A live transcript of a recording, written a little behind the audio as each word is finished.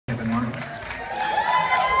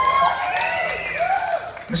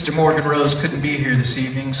Mr. Morgan Rose couldn't be here this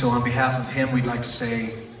evening, so on behalf of him, we'd like to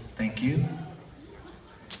say thank you.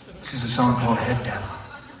 This is a song called Head Down.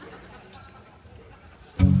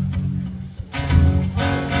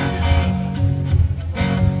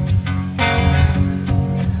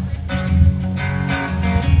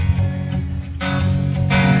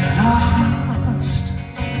 Lost.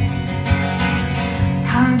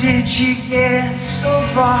 How did you get so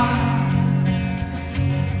far?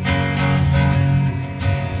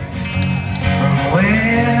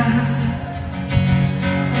 Where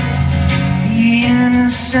the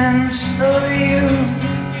innocence of you,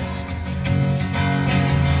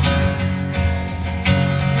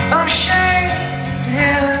 unashamed,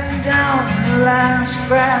 head down, the last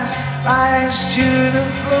grass lies to the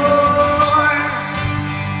floor.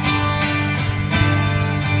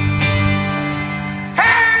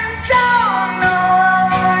 And down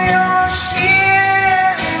on your skin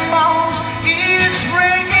and bones, it's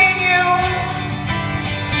breaking you.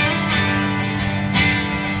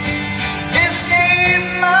 Escape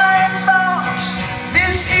my thoughts,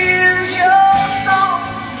 this is your song,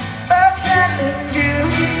 a telling you.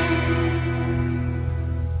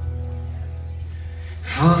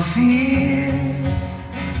 For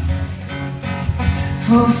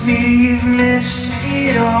fear you've missed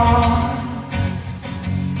it all.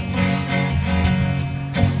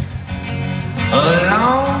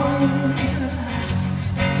 Alone,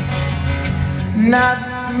 not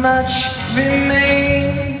much remains.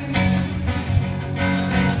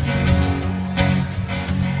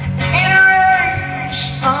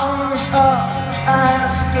 Arms up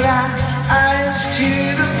as glass, eyes to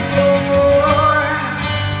the floor.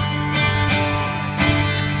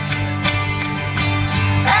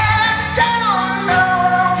 And down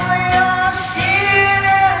over your skin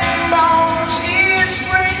and bones, it's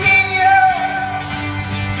breaking you.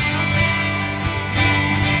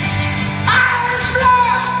 Eyes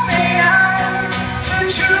black behind the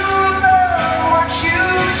truth of what you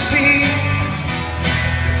see.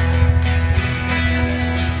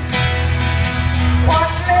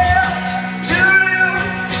 What's left to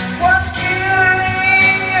lose? What's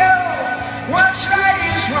killing you? What's right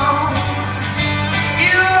is wrong.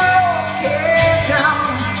 You won't get down.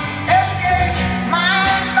 Escape my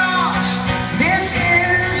thoughts. This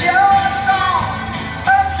is your song,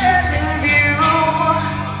 a telling you.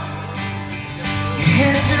 Your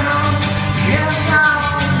head down, your head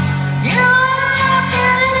down. You're lost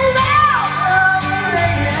in love,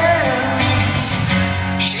 ladies.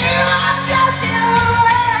 She was just you.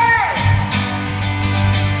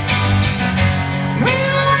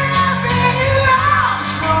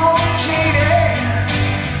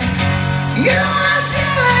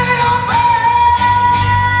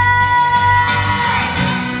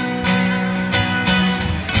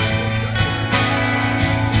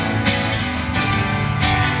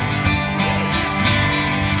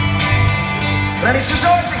 Lenny,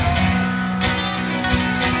 Cerzosie.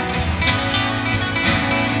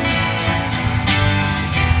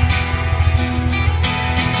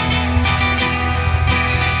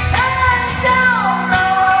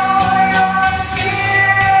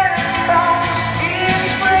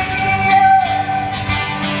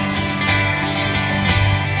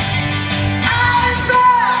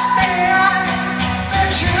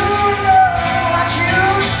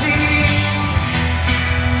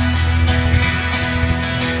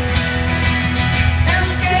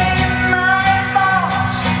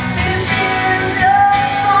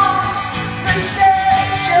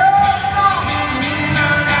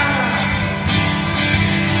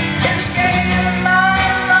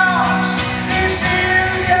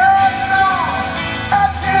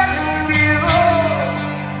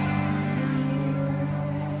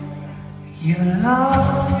 You're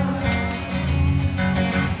lost.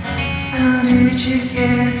 How did you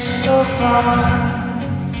get so far?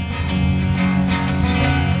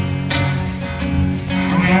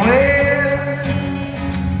 From where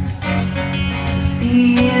the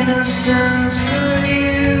innocence of you